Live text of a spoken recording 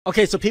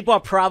Okay, so people are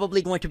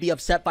probably going to be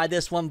upset by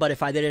this one, but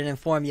if I didn't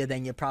inform you,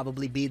 then you'd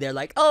probably be there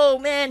like, oh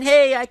man,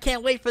 hey, I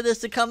can't wait for this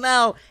to come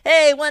out.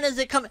 Hey, when is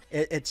it coming?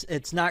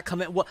 It's not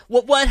coming.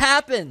 What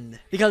happened?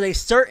 Because a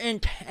certain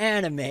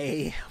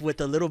anime with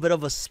a little bit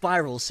of a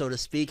spiral, so to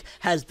speak,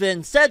 has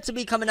been said to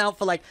be coming out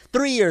for like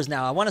 3 years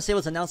now. I want to say it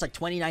was announced like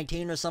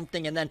 2019 or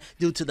something, and then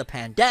due to the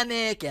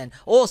pandemic and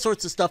all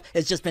sorts of stuff,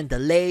 it's just been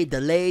delayed,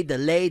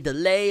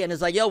 and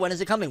it's like, yo, when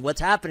is it coming?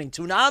 What's happening?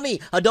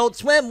 Toonami, Adult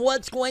Swim,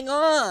 what's going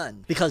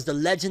on? Because the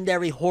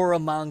legendary horror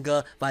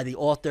manga by the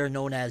author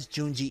known as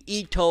Junji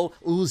Ito,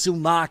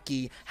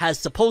 Uzumaki, has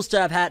supposed to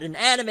have had an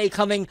anime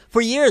coming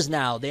for years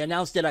now. They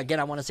announced it again,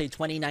 I want to say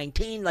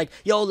 2019, like,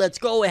 yo, let's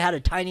go. It had a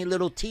tiny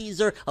little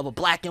teaser of a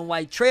black and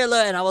white trailer,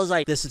 and I was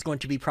like, this is going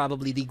to be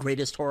probably the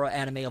greatest horror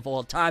anime of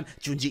all time.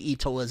 Junji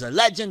Ito is a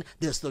legend.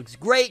 This looks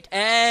great,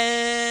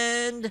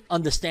 and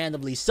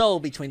understandably so,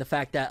 between the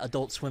fact that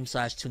Adult Swim /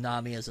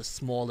 Toonami is a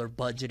smaller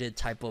budgeted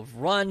type of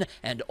run,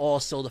 and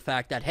also the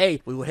fact that,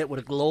 hey, we were hit with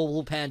a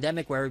global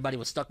pandemic where everybody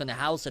was stuck in the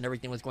house and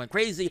everything was going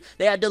crazy.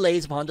 They had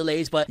delays upon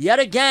delays, but yet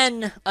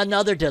again,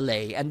 another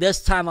delay. And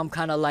this time I'm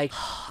kind of like,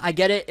 I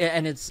get it,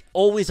 and it's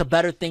always a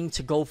better thing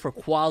to go for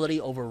quality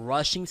over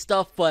rushing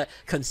stuff, but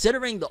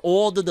considering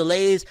all the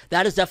delays,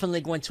 that is definitely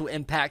going to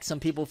impact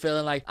some people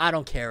feeling like, I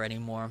don't care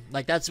anymore.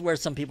 Like, that's where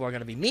some people are going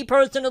to be. Me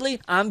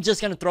personally, I'm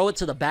just going to throw it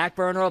to the back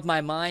burner of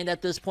my mind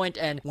at this point,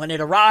 and when it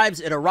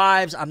arrives, it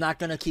arrives. I'm not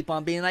going to keep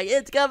on being like,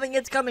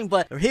 it's coming,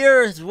 but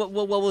here's what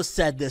was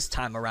said this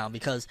time around,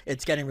 because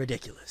it's getting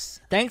ridiculous.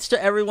 Thanks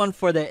to everyone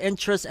for their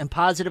interest and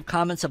positive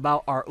comments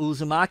about our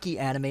Uzumaki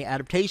anime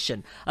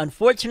adaptation.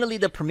 Unfortunately,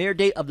 the premiere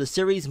date of the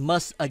series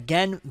must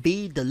again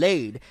be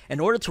delayed. In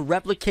order to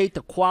replicate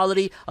the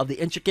quality of the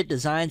intricate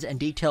designs and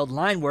detailed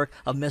line work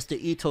of Mr.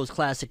 Ito's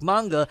classic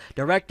manga,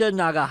 director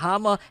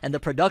Nagahama and the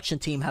production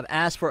team have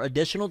asked for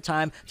additional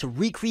time to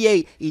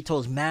recreate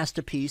Ito's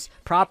masterpiece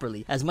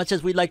properly. As much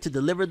as we'd like to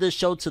deliver this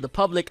show to the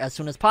public as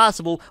soon as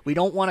possible, we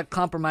don't want to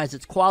compromise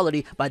its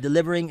quality by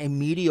delivering a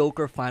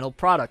mediocre final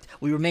product.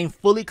 We remain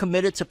fully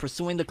committed to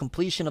pursuing the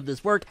completion of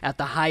this work at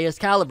the highest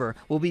caliber.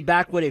 We'll be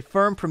back with a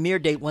firm premiere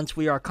date once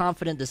we are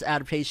confident this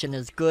adaptation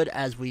is good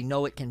as we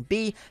know it can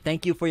be.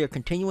 Thank you for your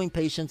continuing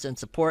patience and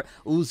support.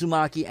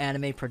 Uzumaki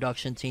Anime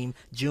Production Team,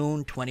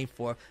 June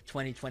 24th,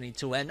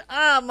 2022. And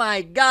oh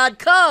my god,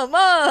 come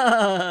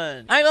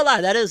on! I ain't gonna lie,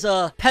 that is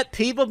a pet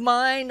peeve of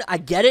mine. I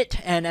get it,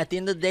 and at the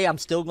end of the day, I'm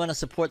still gonna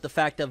support the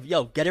fact of,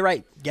 yo, get it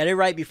right. Get it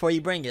right before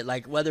you bring it.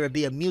 Like, whether it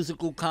be a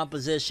musical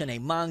composition, a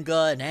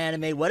manga, an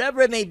anime,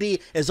 whatever it may be,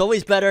 is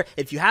always better.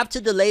 If you have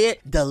to delay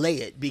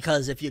it,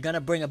 because if you're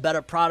gonna bring a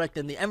better product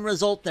in the end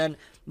result, then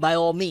by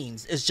all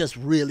means. It's just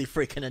really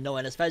freaking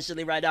annoying,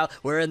 especially right now.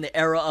 We're in the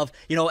era of,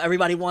 you know,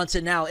 everybody wants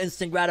it now,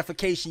 instant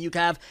gratification. You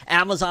can have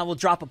Amazon will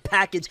drop a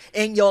package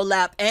in your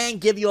lap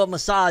and give you a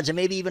massage and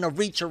maybe even a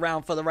reach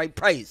around for the right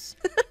price.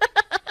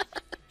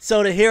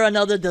 So to hear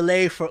another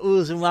delay for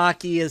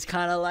Uzumaki is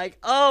kind of like,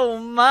 oh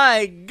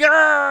my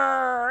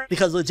god!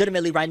 Because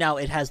legitimately right now,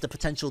 it has the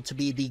potential to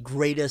be the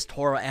greatest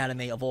horror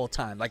anime of all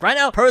time. Like right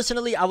now,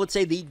 personally, I would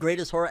say the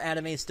greatest horror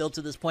anime still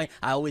to this point,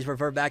 I always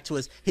revert back to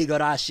is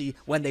Higurashi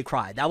When They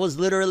Cry. That was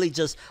literally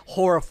just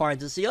horrifying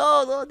to see,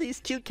 oh, look,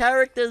 these cute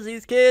characters,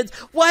 these kids.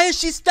 Why is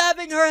she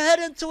stabbing her head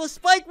into a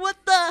spike? What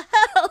the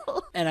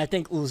hell? And I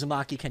think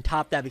Uzumaki can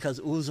top that because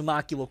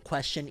Uzumaki will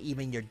question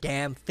even your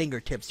damn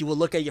fingertips. You will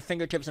look at your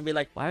fingertips and be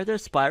like, why are there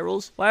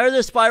spirals? Why are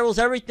there spirals?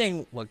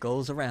 Everything. What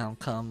goes around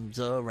comes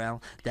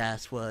around.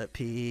 That's what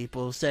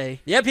people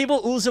say. Yeah,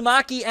 people,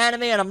 Uzumaki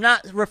anime, and I'm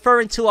not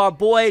referring to our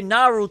boy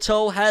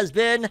Naruto, has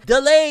been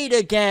delayed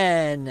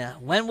again.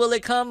 When will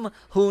it come?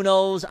 Who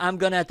knows? I'm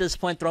gonna at this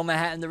point throw my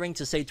hat in the ring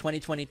to say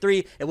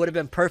 2023. It would have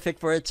been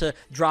perfect for it to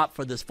drop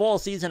for this fall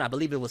season. I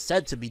believe it was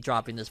said to be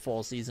dropping this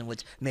fall season,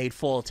 which made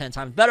fall 10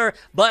 times better,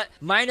 but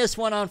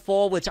 -1 on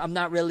fall, which I'm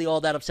not really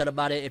all that upset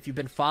about it. If you've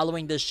been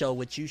following this show,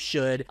 which you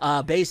should,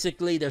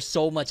 basically there's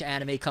so much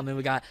anime coming.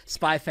 We got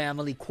Spy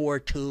Family, Core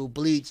 2,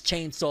 Bleach,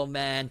 Chainsaw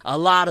Man, a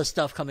lot of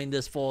stuff coming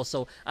this fall,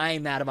 so I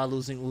ain't mad about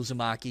losing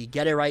Uzumaki.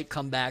 Get it right,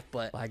 come back,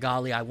 but by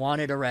golly, I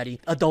want it already.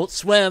 Adult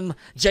Swim,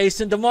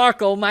 Jason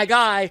DeMarco, my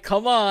guy,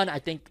 come on. I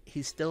think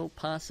he's still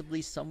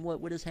possibly somewhat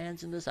with his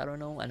hands in this. I don't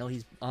know. I know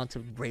he's on to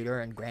greater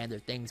and grander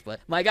things,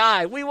 but my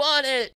guy, we want it.